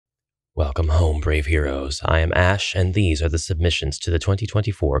Welcome home, brave heroes. I am Ash, and these are the submissions to the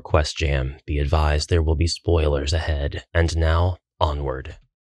 2024 Quest Jam. Be advised there will be spoilers ahead. And now, onward.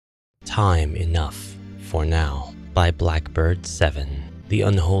 Time Enough for Now by Blackbird 7. The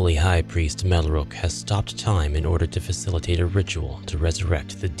unholy high priest Melrook has stopped time in order to facilitate a ritual to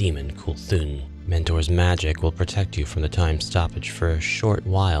resurrect the demon Kulthun. Mentor's magic will protect you from the time stoppage for a short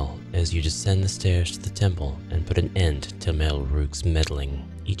while as you descend the stairs to the temple and put an end to Melrook's meddling.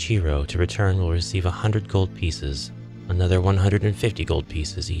 Each hero to return will receive 100 gold pieces. Another 150 gold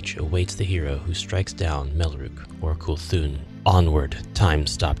pieces each awaits the hero who strikes down Melrook or Kulthun. Onward,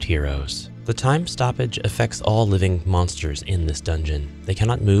 time-stopped heroes. The time stoppage affects all living monsters in this dungeon. They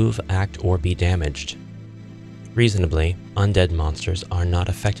cannot move, act, or be damaged. Reasonably, undead monsters are not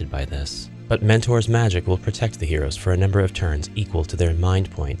affected by this. But Mentor's magic will protect the heroes for a number of turns equal to their mind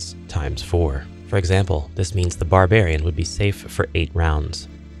points, times 4. For example, this means the Barbarian would be safe for 8 rounds,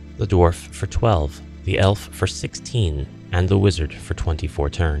 the Dwarf for 12, the Elf for 16, and the Wizard for 24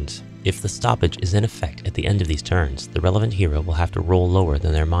 turns. If the stoppage is in effect at the end of these turns, the relevant hero will have to roll lower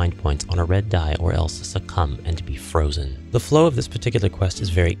than their mind points on a red die or else succumb and be frozen. The flow of this particular quest is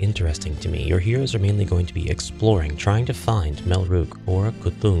very interesting to me. Your heroes are mainly going to be exploring, trying to find Melrook or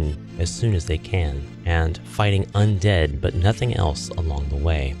Kulthun as soon as they can, and fighting undead but nothing else along the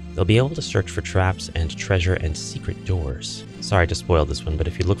way. They'll be able to search for traps and treasure and secret doors. Sorry to spoil this one, but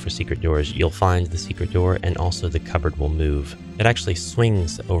if you look for secret doors, you'll find the secret door and also the cupboard will move. It actually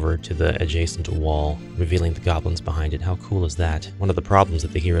swings over to the adjacent wall, revealing the goblins behind it. How cool is that? One of the problems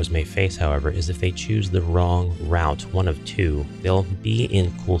that the heroes may face, however, is if they choose the wrong route, one of two. They'll be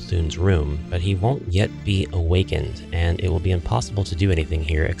in Kulthun's room, but he won't yet be awakened, and it will be impossible to do anything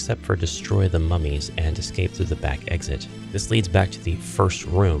here except for destroy the mummies and escape through the back exit. This leads back to the first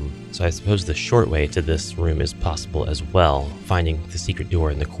room, so I suppose the short way to this room is possible as well, finding the secret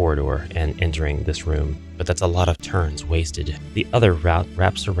door in the corridor and entering this room. But that's a lot of turns wasted. The other route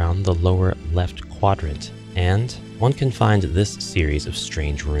wraps around the lower left quadrant, and one can find this series of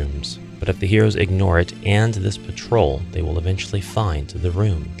strange rooms. But if the heroes ignore it and this patrol, they will eventually find the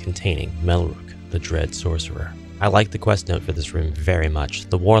room containing Melrook, the Dread Sorcerer. I like the quest note for this room very much.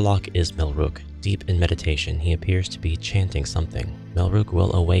 The Warlock is Melrook. Deep in meditation, he appears to be chanting something. Melrook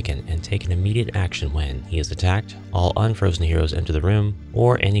will awaken and take an immediate action when he is attacked, all unfrozen heroes enter the room,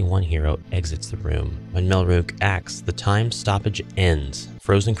 or any one hero exits the room. When Melrook acts, the time stoppage ends.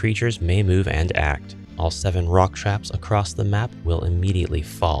 Frozen creatures may move and act. All 7 rock traps across the map will immediately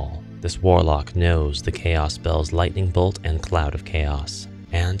fall. This Warlock knows the chaos spells Lightning Bolt and Cloud of Chaos.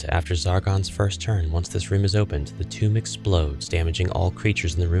 And after Zargon's first turn, once this room is opened, the tomb explodes, damaging all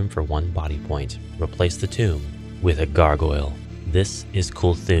creatures in the room for 1 body point. Replace the tomb with a gargoyle. This is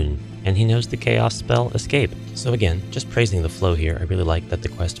Kulthun, and he knows the chaos spell Escape. So again, just praising the flow here, I really like that the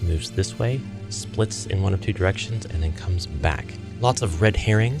quest moves this way, splits in one of 2 directions, and then comes back. Lots of red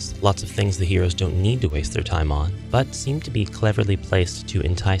herrings, lots of things the heroes don't need to waste their time on, but seem to be cleverly placed to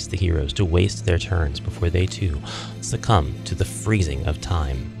entice the heroes to waste their turns before they too succumb to the freezing of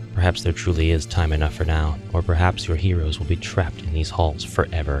time. Perhaps there truly is time enough for now, or perhaps your heroes will be trapped in these halls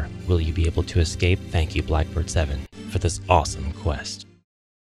forever. Will you be able to escape? Thank you, Blackbird 7, for this awesome quest.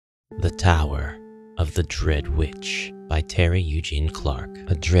 The Tower of the Dread Witch by Terry Eugene Clark.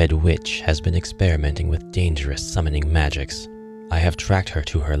 A Dread Witch has been experimenting with dangerous summoning magics. I have tracked her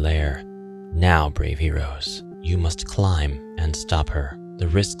to her lair. Now, brave heroes, you must climb and stop her. The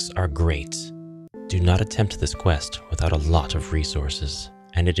risks are great. Do not attempt this quest without a lot of resources.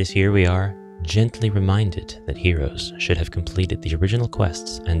 And it is here we are, gently reminded that heroes should have completed the original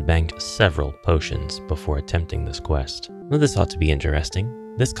quests and banked several potions before attempting this quest. Now, this ought to be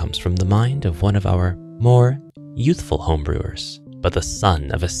interesting. This comes from the mind of one of our more youthful homebrewers, but the son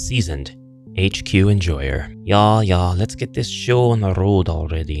of a seasoned HQ enjoyer. Yeah, let's get this show on the road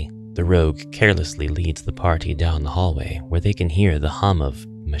already. The rogue carelessly leads the party down the hallway where they can hear the hum of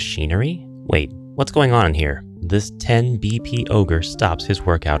machinery? Wait, what's going on in here? This 10 BP ogre stops his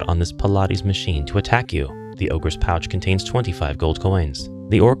workout on this Pilates machine to attack you. The ogre's pouch contains 25 gold coins.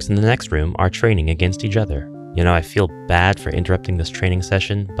 The orcs in the next room are training against each other. You know, I feel bad for interrupting this training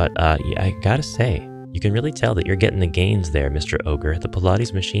session, but yeah, I gotta say, you can really tell that you're getting the gains there, Mr. Ogre. The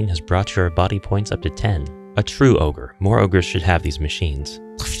Pilates machine has brought your body points up to 10. A true ogre. More ogres should have these machines.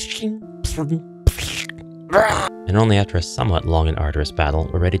 And only after a somewhat long and arduous battle,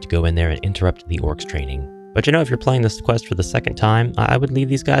 we're ready to go in there and interrupt the orcs' training. But you know, if you're playing this quest for the second time, I would leave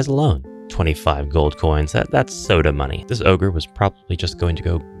these guys alone. 25 gold coins, that's soda money. This ogre was probably just going to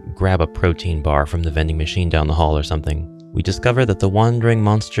go grab a protein bar from the vending machine down the hall or something. We discover that the wandering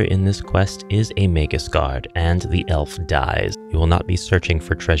monster in this quest is a Magus Guard, and the elf dies. We will not be searching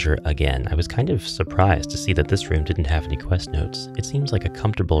for treasure again. I was kind of surprised to see that this room didn't have any quest notes. It seems like a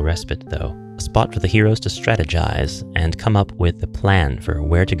comfortable respite, though. A spot for the heroes to strategize and come up with a plan for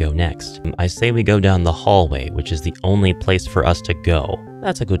where to go next. I say we go down the hallway, which is the only place for us to go.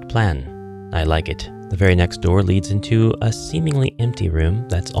 That's a good plan. I like it. The very next door leads into a seemingly empty room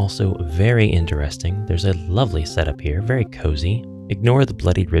that's also very interesting. There's a lovely setup here, very cozy. Ignore the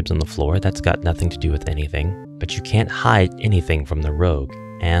bloodied ribs on the floor, that's got nothing to do with anything. But you can't hide anything from the rogue.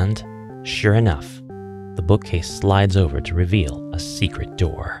 And, sure enough, the bookcase slides over to reveal a secret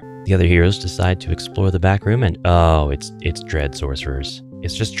door. The other heroes decide to explore the back room and it's dread sorcerers.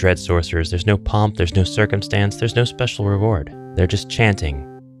 It's just dread sorcerers. There's no pomp, there's no circumstance, there's no special reward. They're just chanting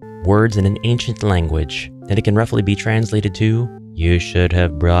words in an ancient language, and it can roughly be translated to, "You should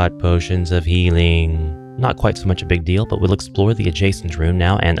have brought potions of healing." Not quite so much a big deal, but we'll explore the adjacent room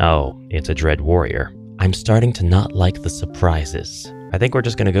now, and it's a dread warrior. I'm starting to not like the surprises. I think we're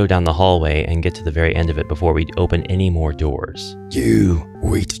just gonna go down the hallway and get to the very end of it before we open any more doors. You,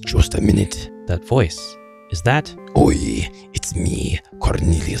 wait just a minute. That voice, is that? Oi, it's me,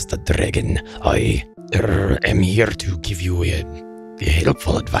 Cornelius the Dragon. I am here to give you a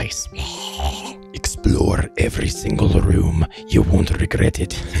helpful advice. Explore every single room. You won't regret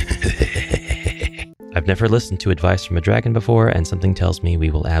it. I've never listened to advice from a dragon before, and something tells me we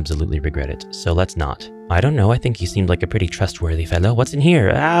will absolutely regret it, so let's not. I don't know, I think he seemed like a pretty trustworthy fellow. What's in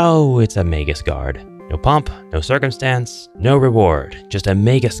here? Oh, it's a Magus Guard. No pomp, no circumstance, no reward, just a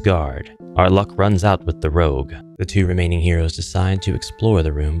Magus Guard. Our luck runs out with the rogue. The two remaining heroes decide to explore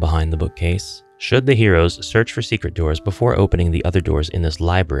the room behind the bookcase. Should the heroes search for secret doors before opening the other doors in this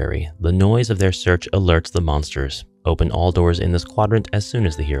library, the noise of their search alerts the monsters. Open all doors in this quadrant as soon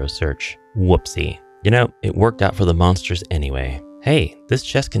as the heroes search. Whoopsie. You know, it worked out for the monsters anyway. Hey, this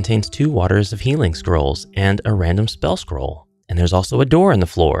chest contains 2 Waters of Healing scrolls and a random spell scroll. And there's also a door in the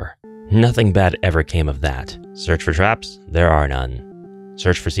floor. Nothing bad ever came of that. Search for traps? There are none.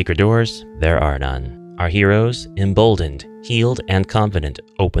 Search for secret doors? There are none. Our heroes, emboldened, healed, and confident,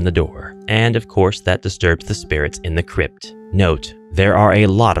 open the door. And of course, that disturbs the spirits in the crypt. Note, there are a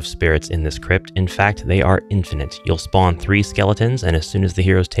lot of spirits in this crypt. In fact, they are infinite. You'll spawn 3 skeletons, and as soon as the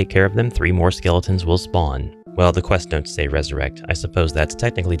heroes take care of them, 3 more skeletons will spawn. Well, the quest notes say resurrect. I suppose that's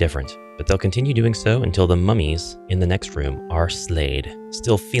technically different, but they'll continue doing so until the mummies in the next room are slayed.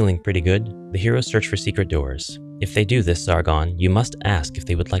 Still feeling pretty good, the heroes search for secret doors. If they do this, Sargon, you must ask if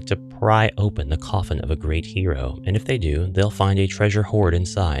they would like to pry open the coffin of a great hero, and if they do, they'll find a treasure hoard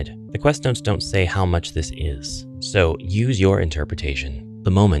inside. The quest notes don't say how much this is, so use your interpretation.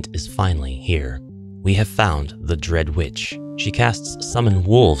 The moment is finally here. We have found the Dread Witch. She casts Summon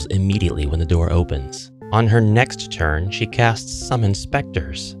Wolves immediately when the door opens. On her next turn, she casts Summon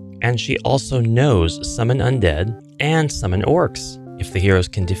Specters, and she also knows Summon Undead and Summon Orcs. If the heroes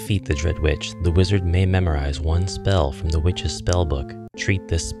can defeat the Dread Witch, the wizard may memorize 1 spell from the witch's spellbook. Treat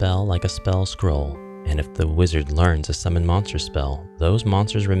this spell like a spell scroll, and if the wizard learns a summon monster spell, those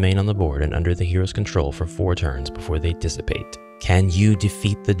monsters remain on the board and under the hero's control for 4 turns before they dissipate. Can you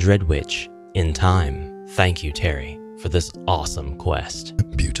defeat the Dread Witch in time? Thank you, Terry, for this awesome quest.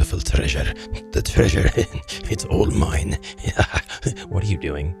 Beautiful treasure. The treasure, it's all mine. What are you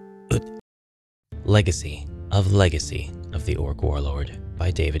doing? Legacy of the Orc Warlord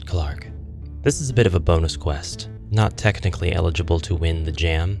by David Clark. This is a bit of a bonus quest. Not technically eligible to win the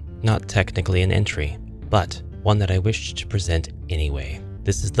jam, not technically an entry, but one that I wished to present anyway.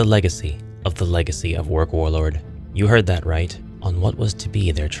 This is the legacy of Orc Warlord. You heard that right. On what was to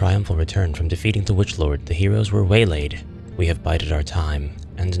be their triumphal return from defeating the Witch Lord, the heroes were waylaid. We have bided our time,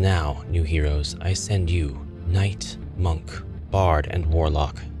 and now, new heroes, I send you, Knight, Monk, Bard, and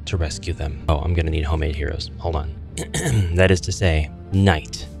Warlock, to rescue them. Oh, I'm gonna need homemade heroes. Hold on. That is to say,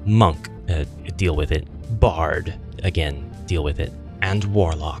 Knight, Monk, deal with it, Bard, again, deal with it, and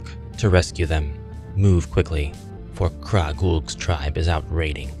Warlock, to rescue them. Move quickly, for Kragulg's tribe is out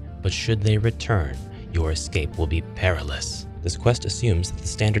raiding, but should they return, your escape will be perilous. This quest assumes that the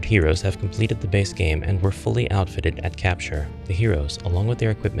standard heroes have completed the base game and were fully outfitted at capture. The heroes, along with their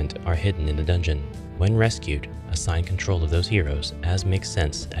equipment, are hidden in the dungeon. When rescued, assign control of those heroes as makes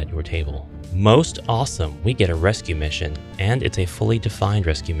sense at your table. Most awesome, we get a rescue mission, and it's a fully defined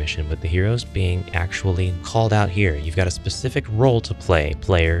rescue mission with the heroes being actually called out here. You've got a specific role to play,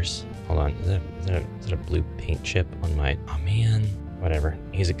 players. Hold on, is that a blue paint chip on my... Oh man, Whatever.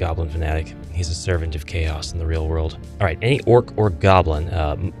 He's a goblin fanatic. He's a servant of chaos in the real world. All right, any orc or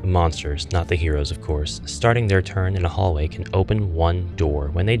goblin monsters, not the heroes, of course, starting their turn in a hallway can open one door.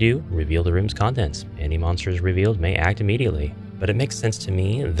 When they do, reveal the room's contents. Any monsters revealed may act immediately. But it makes sense to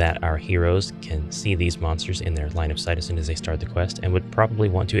me that our heroes can see these monsters in their line of sight as soon as they start the quest and would probably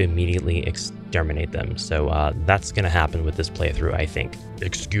want to immediately exterminate them. So that's going to happen with this playthrough, I think.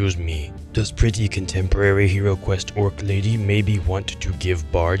 Excuse me, does pretty contemporary HeroQuest orc lady maybe want to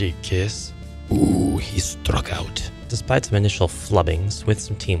give Bard a kiss? Ooh, he struck out. Despite some initial flubbings, with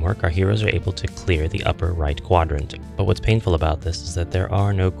some teamwork, our heroes are able to clear the upper right quadrant. But what's painful about this is that there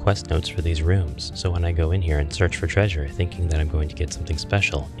are no quest notes for these rooms, so when I go in here and search for treasure, thinking that I'm going to get something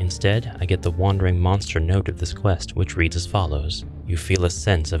special, instead, I get the wandering monster note of this quest, which reads as follows. You feel a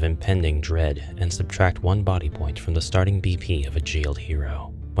sense of impending dread, and subtract 1 body point from the starting BP of a jailed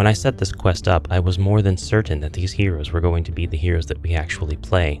hero. When I set this quest up, I was more than certain that these heroes were going to be the heroes that we actually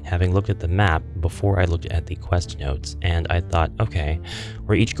play, having looked at the map before I looked at the quest notes, and I thought, okay,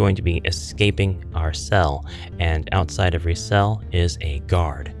 we're each going to be escaping our cell, and outside every cell is a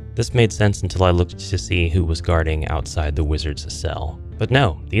guard. This made sense until I looked to see who was guarding outside the wizard's cell. But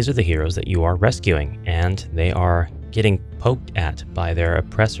no, these are the heroes that you are rescuing, and they are getting poked at by their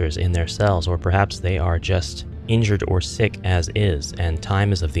oppressors in their cells, or perhaps they are just injured or sick as is, and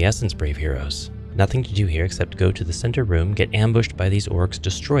time is of the essence, brave heroes. Nothing to do here except go to the center room, get ambushed by these orcs,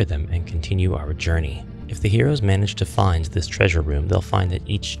 destroy them, and continue our journey. If the heroes manage to find this treasure room, they'll find that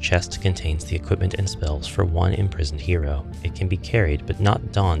each chest contains the equipment and spells for one imprisoned hero. It can be carried, but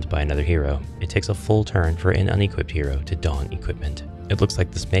not donned by another hero. It takes a full turn for an unequipped hero to don equipment. It looks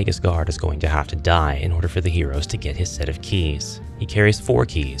like this Magus guard is going to have to die in order for the heroes to get his set of keys. He carries 4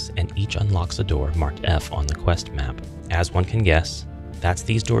 keys, and each unlocks a door marked F on the quest map. As one can guess, that's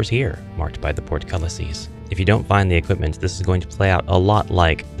these doors here, marked by the portcullises. If you don't find the equipment, this is going to play out a lot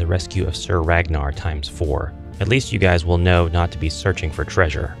like the rescue of Sir Ragnar ×4. At least you guys will know not to be searching for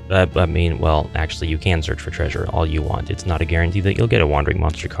treasure. Well, actually you can search for treasure all you want. It's not a guarantee that you'll get a Wandering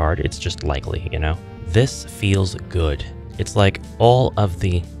Monster card, it's just likely, you know? This feels good. It's like all of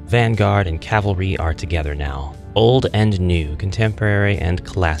the vanguard and cavalry are together now. Old and new, contemporary and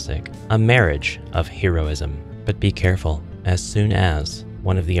classic. A marriage of heroism. But be careful, as soon as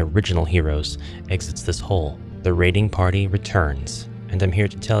one of the original heroes exits this hole, the raiding party returns. And I'm here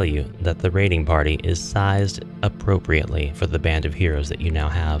to tell you that the raiding party is sized appropriately for the band of heroes that you now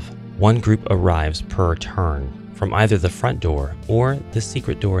have. One group arrives per turn, from either the front door or the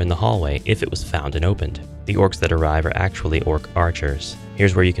secret door in the hallway if it was found and opened. The orcs that arrive are actually orc archers.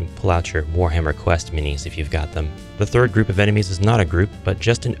 Here's where you can pull out your Warhammer Quest minis if you've got them. The third group of enemies is not a group, but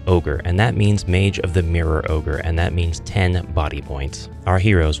just an ogre, and that means Mage of the Mirror Ogre, and that means 10 body points. Our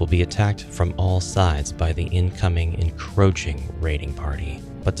heroes will be attacked from all sides by the incoming, encroaching raiding party.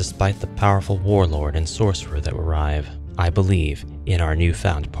 But despite the powerful Warlord and Sorcerer that arrive, I believe in our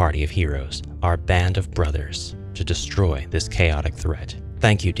newfound party of heroes, our band of brothers, to destroy this chaotic threat.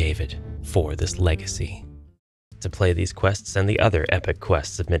 Thank you, David, for this legacy. To play these quests and the other epic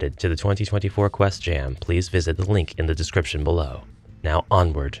quests submitted to the 2024 Quest Jam, please visit the link in the description below. Now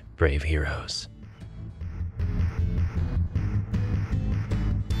onward, brave heroes.